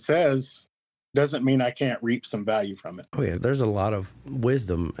everything it says doesn't mean I can't reap some value from it. Oh, yeah. There's a lot of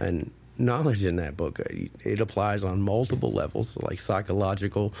wisdom and knowledge in that book. It applies on multiple levels, like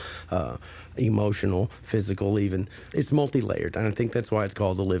psychological, emotional, physical, even. It's multi-layered, and I think that's why it's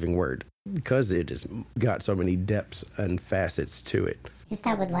called the living word, because it has got so many depths and facets to it. Is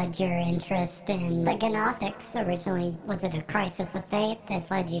that what led your interest in the Gnostics originally? Was it a crisis of faith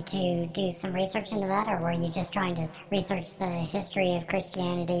that led you to do some research into that, or were you just trying to research the history of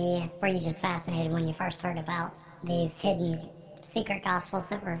Christianity? Were you just fascinated when you first heard about these hidden secret gospels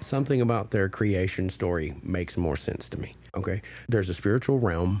that were... Something about their creation story makes more sense to me. Okay, there's a spiritual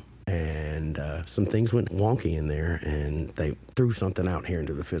realm, and some things went wonky in there, and they threw something out here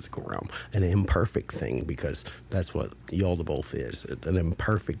into the physical realm, an imperfect thing, because that's what Yaldabaoth is, an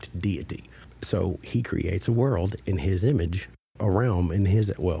imperfect deity. So he creates a world in his image, a realm in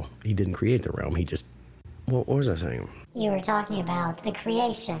his... Well, he didn't create the realm, he just... What was I saying? You were talking about the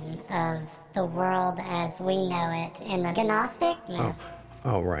creation of the world as we know it in the Gnostic myth.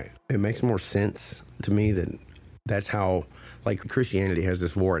 Oh, right. It makes more sense to me that that's how, like, Christianity has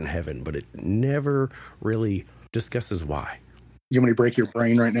this war in heaven, but it never really discusses why. You want me to break your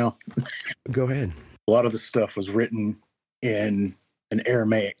brain right now? Go ahead. A lot of the stuff was written in an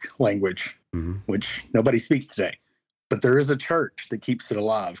Aramaic language, which nobody speaks today. But there is a church that keeps it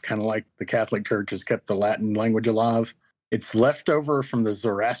alive, kind of like the Catholic Church has kept the Latin language alive. It's left over from the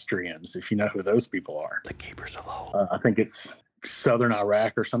Zoroastrians, if you know who those people are. The keepers of old. I think it's southern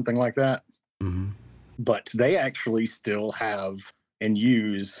Iraq or something like that. Mm-hmm. But they actually still have and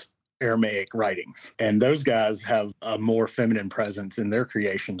use Aramaic writings. And those guys have a more feminine presence in their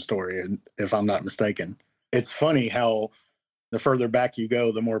creation story, if I'm not mistaken. It's funny how the further back you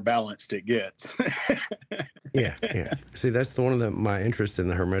go, the more balanced it gets. Yeah. See, that's one of my interest in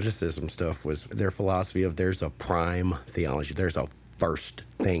the Hermeticism stuff was their philosophy of there's a prime theology. There's a first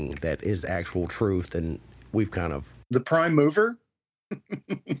thing that is actual truth, and we've kind of... The prime mover?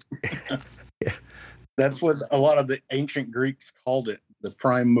 Yeah. That's what a lot of the ancient Greeks called it, the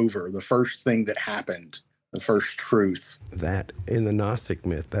prime mover, the first thing that happened, the first truth. That, in the Gnostic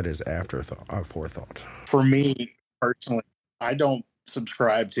myth, that is forethought. For me, personally, I don't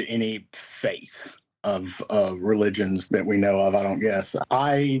subscribe to any faith of religions that we know of, I don't guess.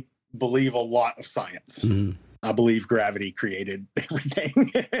 I believe a lot of science. Mm-hmm. I believe gravity created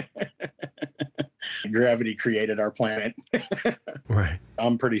everything. Gravity created our planet. Right.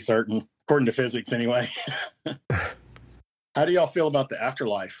 I'm pretty certain, according to physics anyway. How do y'all feel about the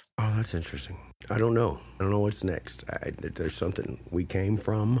afterlife? Oh, that's interesting. I don't know. I don't know what's next. There's something we came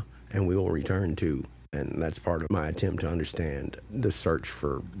from and we will return to. And that's part of my attempt to understand the search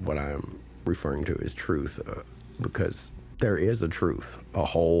for what I'm referring to as truth, because there is a truth, a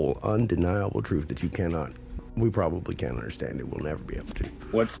whole undeniable truth that we probably can't understand. It will never be able to.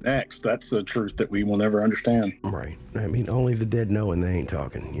 What's next? That's the truth that we will never understand. Right. I mean, only the dead know and they ain't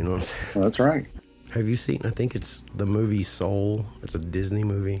talking, you know what I'm saying? Well, that's right. Have you seen, I think it's the movie Soul. It's a Disney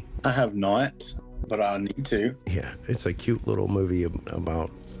movie. I have not, but I need to. Yeah, it's a cute little movie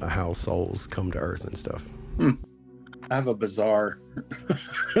about how souls come to Earth and stuff. I have a bizarre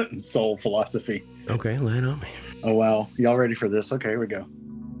soul philosophy. Okay, lay it on me. Oh, wow. Y'all ready for this? Okay, here we go.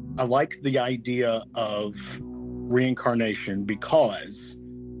 I like the idea of reincarnation because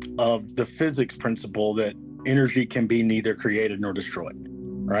of the physics principle that energy can be neither created nor destroyed,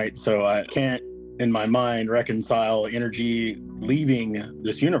 right? So I can't in my mind, reconcile energy leaving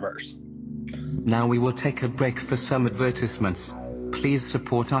this universe. Now we will take a break for some advertisements. Please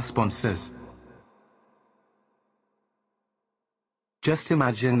support our sponsors. Just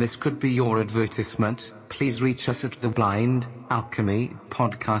imagine this could be your advertisement. Please reach us at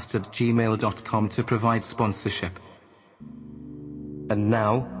theblindalchemypodcast@gmail.com to provide sponsorship. And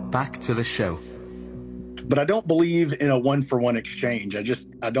now, back to the show. But I don't believe in a one-for-one exchange. I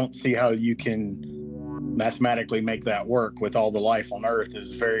don't see how you can mathematically make that work with all the life on Earth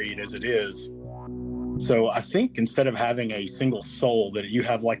as varied as it is. So I think instead of having a single soul, that you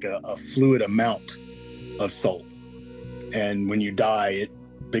have like a fluid amount of soul. And when you die, it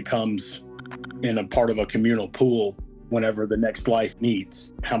becomes in a part of a communal pool whenever the next life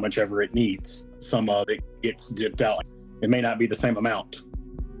needs, how much ever it needs. Some of it gets dipped out. It may not be the same amount.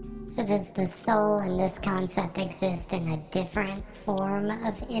 So does the soul in this concept exist in a different form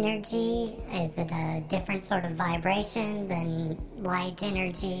of energy? Is it a different sort of vibration than light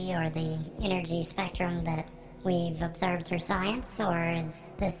energy or the energy spectrum that we've observed through science? Or is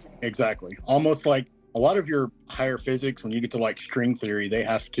this... Exactly. Almost like a lot of your higher physics, when you get to like string theory, they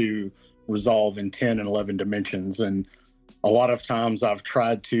have to resolve in 10 and 11 dimensions. And a lot of times I've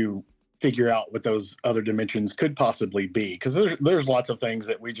tried to figure out what those other dimensions could possibly be, because there's lots of things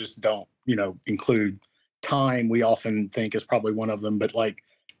that we just don't, include. Time, we often think, is probably one of them, but like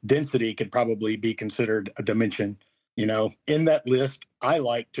density could probably be considered a dimension. In that list, I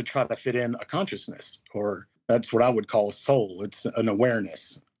like to try to fit in a consciousness, or that's what I would call a soul. It's an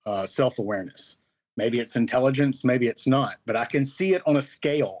awareness, self-awareness. Maybe it's intelligence, maybe it's not, but I can see it on a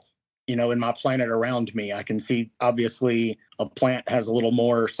scale. In my planet around me, I can see, obviously, a plant has a little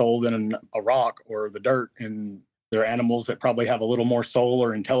more soul than a rock or the dirt, and there are animals that probably have a little more soul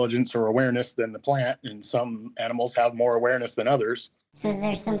or intelligence or awareness than the plant, and some animals have more awareness than others. So is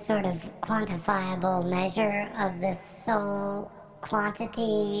there some sort of quantifiable measure of this soul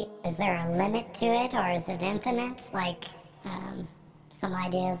quantity? Is there a limit to it, or is it infinite, like some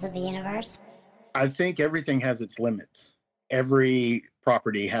ideas of the universe? I think everything has its limits. Every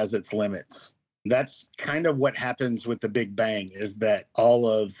property has its limits. That's kind of what happens with the Big Bang, is that all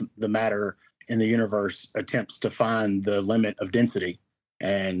of the matter in the universe attempts to find the limit of density,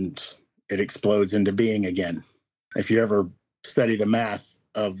 and it explodes into being again. If you ever study the math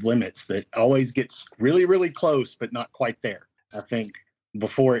of limits, that always gets really, really close, but not quite there. I think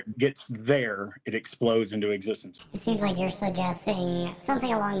before it gets there, it explodes into existence. It seems like you're suggesting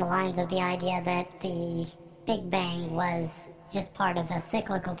something along the lines of the idea that the Big Bang was just part of a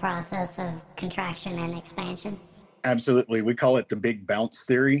cyclical process of contraction and expansion. Absolutely. We call it the Big Bounce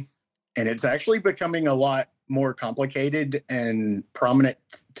theory, and it's actually becoming a lot more complicated and prominent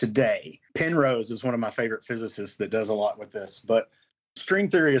today. Penrose is one of my favorite physicists that does a lot with this, but string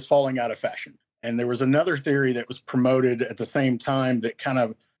theory is falling out of fashion. And there was another theory that was promoted at the same time that kind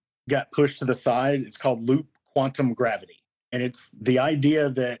of got pushed to the side. It's called loop quantum gravity. And it's the idea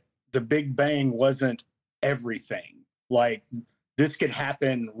that the Big Bang wasn't everything. Like, this could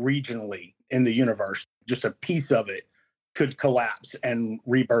happen regionally in the universe. Just a piece of it could collapse and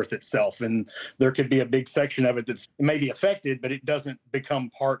rebirth itself. And there could be a big section of it that's maybe affected, but it doesn't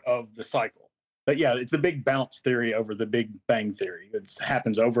become part of the cycle. But yeah, it's the Big Bounce theory over the Big Bang theory. It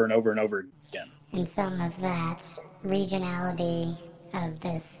happens over and over and over again. And some of that regionality of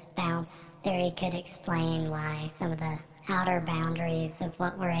this bounce theory could explain why some of the outer boundaries of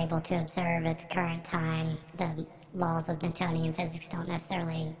what we're able to observe at the current time, the laws of Newtonian physics don't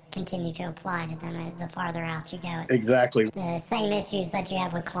necessarily continue to apply to them the farther out you go. Exactly. The same issues that you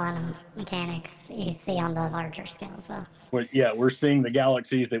have with quantum mechanics you see on the larger scale as well. Well, yeah, we're seeing the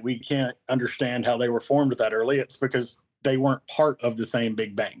galaxies that we can't understand how they were formed that early. It's because they weren't part of the same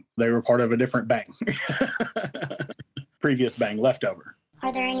Big Bang. They were part of a different bang. Previous bang left over.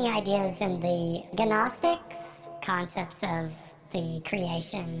 Are there any ideas in the Gnostics concepts of the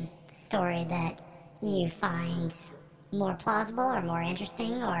creation story that you find more plausible or more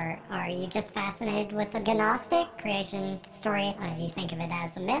interesting, or are you just fascinated with the Gnostic creation story? Do you think of it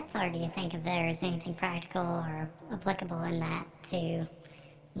as a myth, or do you think if there's anything practical or applicable in that to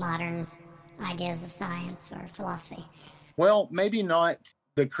modern ideas of science or philosophy? Well, maybe not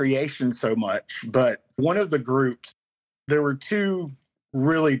the creation so much, but one of the groups, there were two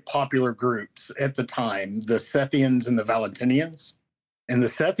really popular groups at the time, the Sethians and the Valentinians. And the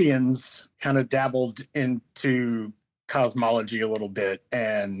Sethians kind of dabbled into cosmology a little bit.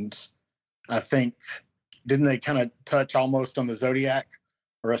 And I think, didn't they kind of touch almost on the zodiac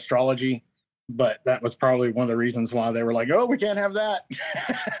or astrology? But that was probably one of the reasons why they were like, oh, we can't have that.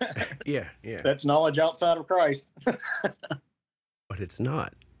 Yeah. That's knowledge outside of Christ. But it's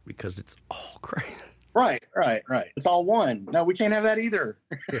not. because it's all crazy. Right. It's all one. No, we can't have that either.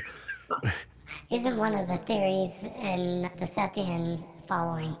 Isn't one of the theories in the Sethian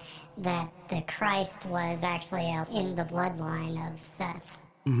following that the Christ was actually in the bloodline of Seth?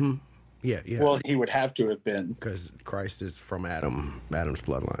 Mm-hmm. Yeah. Well, he would have to have been. Because Christ is from Adam's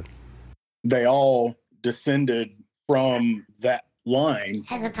bloodline. They all descended from that line.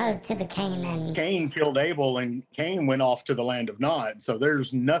 As opposed to the Cain. Cain killed Abel, and Cain went off to the land of Nod. So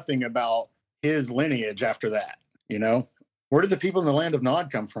there's nothing about his lineage after that, you know? Where did the people in the land of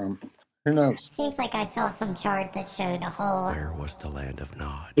Nod come from? Who knows? Seems like I saw some chart that showed a whole... Where was the land of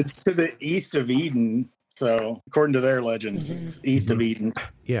Nod? It's to the east of Eden. So, according to their legends, it's east of Eden.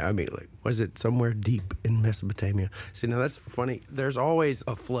 Yeah, I mean, like, was it somewhere deep in Mesopotamia? See, now that's funny. There's always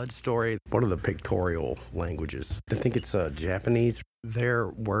a flood story. One of the pictorial languages, I think it's Japanese. Their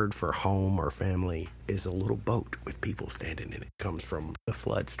word for home or family is a little boat with people standing in it. It comes from the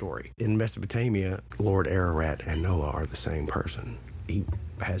flood story. In Mesopotamia, Lord Ararat and Noah are the same person. He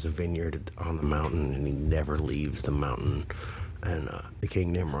has a vineyard on the mountain, and he never leaves the mountain. And the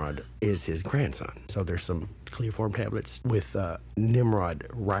king Nimrod is his grandson. So there's some cuneiform tablets with Nimrod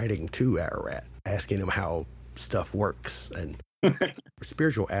writing to Ararat, asking him how stuff works. And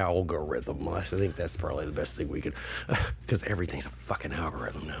spiritual algorithm. I think that's probably the best thing we could, because everything's a fucking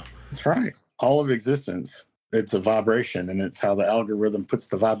algorithm now. That's right. All of existence, it's a vibration, and it's how the algorithm puts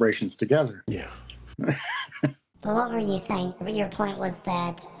the vibrations together. Yeah. But what were you saying? Your point was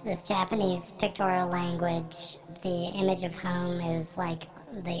that this Japanese pictorial language, the image of home is like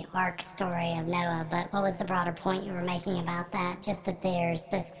the ark story of Noah. But what was the broader point you were making about that? Just that there's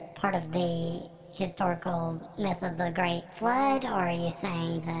this part of the historical myth of the Great Flood? Or are you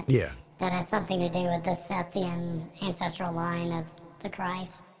saying that that has something to do with the Sethian ancestral line of the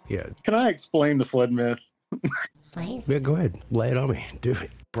Christ? Yeah. Can I explain the flood myth? Please? Yeah, go ahead. Lay it on me. Do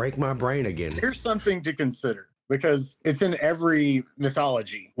it. Break my brain again. Here's something to consider. Because it's in every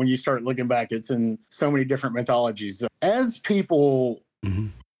mythology. When you start looking back, it's in so many different mythologies. As people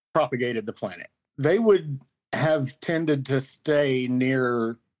propagated the planet, they would have tended to stay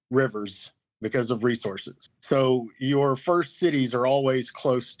near rivers because of resources. So your first cities are always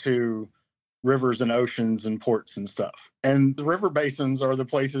close to rivers and oceans and ports and stuff. And the river basins are the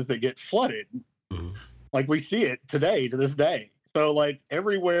places that get flooded. Like we see it today, to this day. So like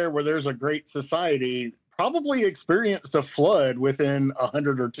everywhere where there's a great society probably experienced a flood within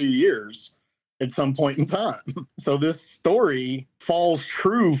 100 or 2 years at some point in time. So this story falls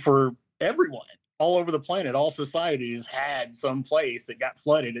true for everyone all over the planet. All societies had some place that got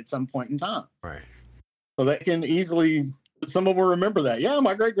flooded at some point in time. Right. So that can easily, someone will remember that. Yeah,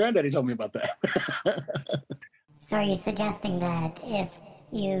 my great granddaddy told me about that. So are you suggesting that if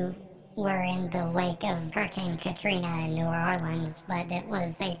you were in the wake of Hurricane Katrina in New Orleans, but it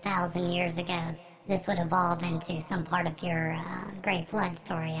was 8,000 years ago, this would evolve into some part of your Great Flood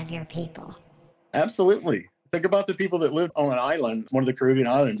story of your people? Absolutely. Think about the people that lived on an island, one of the Caribbean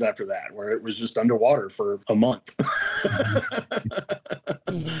islands after that, where it was just underwater for a month.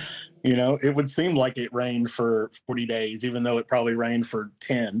 You know, it would seem like it rained for 40 days, even though it probably rained for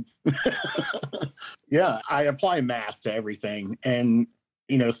 10. Yeah, I apply math to everything. And,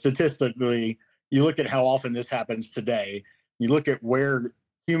 you know, statistically, you look at how often this happens today. You look at where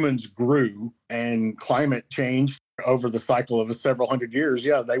humans grew and climate change over the cycle of several hundred years,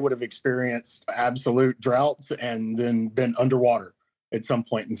 yeah, they would have experienced absolute droughts and then been underwater at some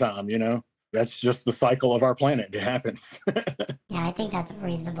point in time, you know? That's just the cycle of our planet. It happens. Yeah, I think that's a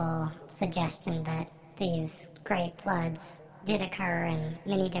reasonable suggestion that these great floods did occur in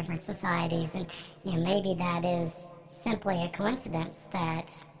many different societies. And, you know, maybe that is simply a coincidence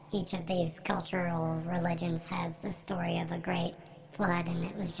that each of these cultural religions has the story of a great flood and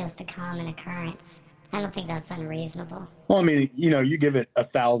it was just a common occurrence. I don't think that's unreasonable. Well, I mean, you know, you give it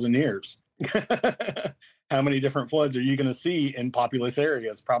 1,000 years. How many different floods are you going to see in populous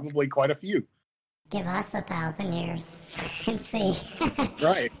areas? Probably quite a few. Give us 1,000 years and see.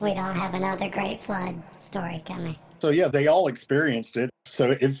 Right. We don't have another great flood story coming. So, yeah, they all experienced it.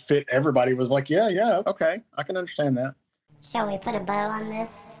 So it fit everybody. Was like, yeah, okay, I can understand that. Shall we put a bow on this,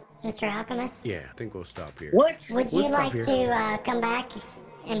 Mr. Alchemist? Yeah, I think we'll stop here. What? Would you like to come back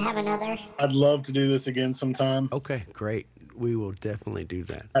and have another? I'd love to do this again sometime. Okay, great. We will definitely do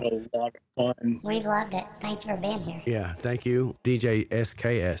that. Had a lot of fun. We've loved it. Thanks for being here. Yeah, thank you, DJ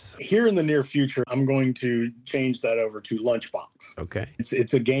SKS. Here in the near future, I'm going to change that over to Lunchbox. Okay.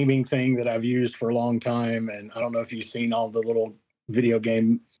 It's a gaming thing that I've used for a long time, and I don't know if you've seen all the little video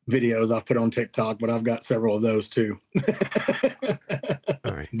game videos I've put on TikTok, but I've got several of those too.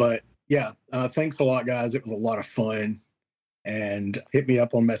 All right. But yeah, thanks a lot, guys. It was a lot of fun. and hit me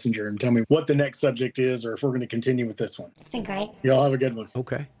up on Messenger and tell me what the next subject is or if we're going to continue with this one. It's been great. Y'all have a good one.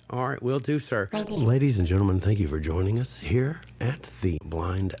 Okay. All right. Will do, sir. Thank you. Ladies and gentlemen, thank you for joining us here at the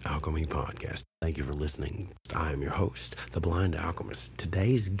Blind Alchemy Podcast. Thank you for listening. I am your host, the Blind Alchemist.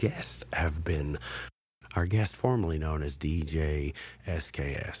 Today's guests have been our guest formerly known as DJ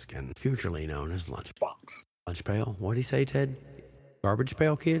SKS and futurely known as Lunchbox. Lunch Pail? What did he say, Ted? Garbage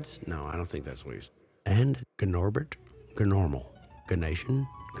Pail Kids? No, I don't think that's what he's... And Gnorbert, Gnormal, Gnation,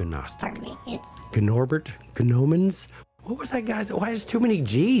 Gnostic. Pardon me, it's... Gnorbert, Gnomens? What was that guy's? Why is too many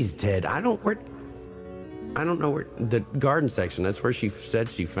G's, Ted? I don't know where the garden section. That's where she said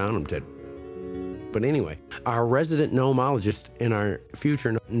she found him, Ted. But anyway, our resident gnomologist in our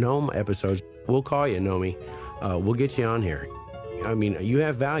future gnome episodes, we'll call you, Nomi. We'll get you on here. I mean, you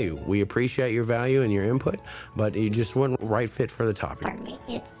have value. We appreciate your value and your input, but you just weren't right fit for the topic. Pardon me,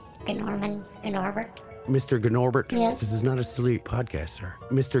 it's Gnorbert. Mr. Gnorbert? Yes. This is not a silly podcast, sir.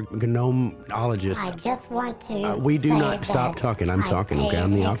 Mr. Gnomeologist. I just want to we do say not stop that talking. I'm talking, okay?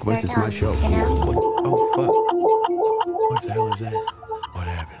 I'm the expert Alchemist. It's my on show. Gnomes. Oh, fuck. What the hell is that? What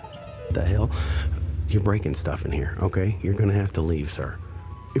happened? The hell? You're breaking stuff in here, okay? You're going to have to leave, sir.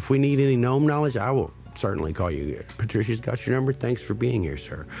 If we need any gnome knowledge, I will certainly call you. Patricia's got your number. Thanks for being here,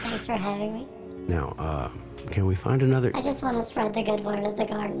 sir. Thanks for having me. Now, can we find another... I just want to spread the good word of the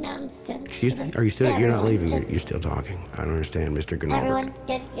garden gnomes. Excuse me? Are you still... You're not leaving. Just, you're still talking. I don't understand, Mr. Gnorbert. Everyone,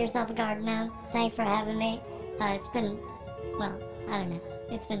 get yourself a garden gnome. Thanks for having me. It's been... Well, I don't know.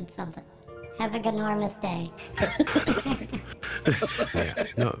 It's been something. Have a ginormous day. Yeah,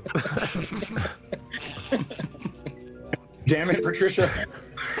 no. Damn it, Patricia.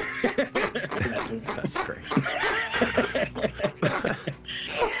 That's great.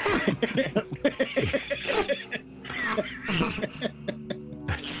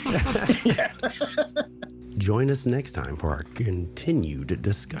 Join us next time for our continued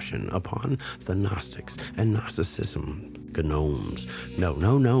discussion upon the Gnostics and Gnosticism. Gnomes.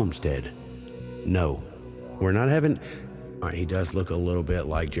 No gnomes, Ted. No. We're not having... he does look a little bit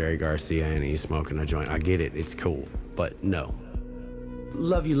like Jerry Garcia and he's smoking a joint. I get it. It's cool. But no.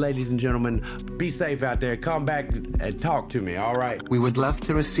 Love you, ladies and gentlemen. Be safe out there. Come back and talk to me, all right? We would love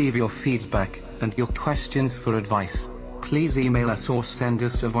to receive your feedback and your questions for advice. Please email us or send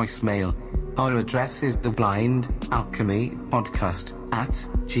us a voicemail. Our address is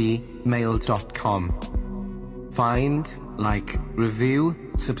theblindalchemypodcast@gmail.com. Find, like, review,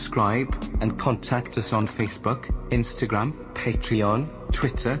 subscribe, and contact us on Facebook, Instagram, Patreon,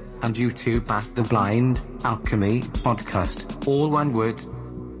 Twitter, and YouTube at The Blind Alchemy Podcast. All one word.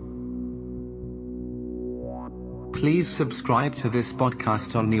 Please subscribe to this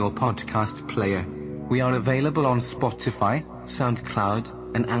podcast on your podcast player. We are available on Spotify, SoundCloud,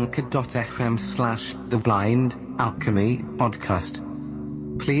 and Anchor.fm/The Blind Alchemy Podcast.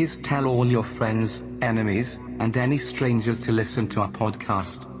 Please tell all your friends, enemies, and any strangers to listen to our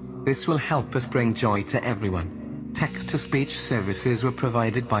podcast. This will help us bring joy to everyone. Text-to-speech services were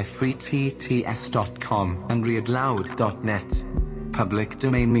provided by freetts.com and readloud.net. Public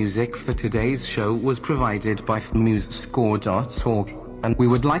domain music for today's show was provided by musescore.org, and we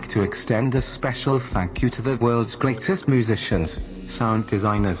would like to extend a special thank you to the world's greatest musicians, sound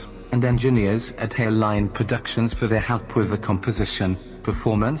designers, and engineers at Hairline Productions for their help with the composition,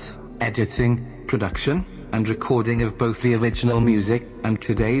 performance, editing, production, and recording of both the original music and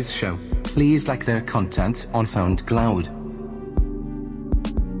today's show. Please like their content on SoundCloud.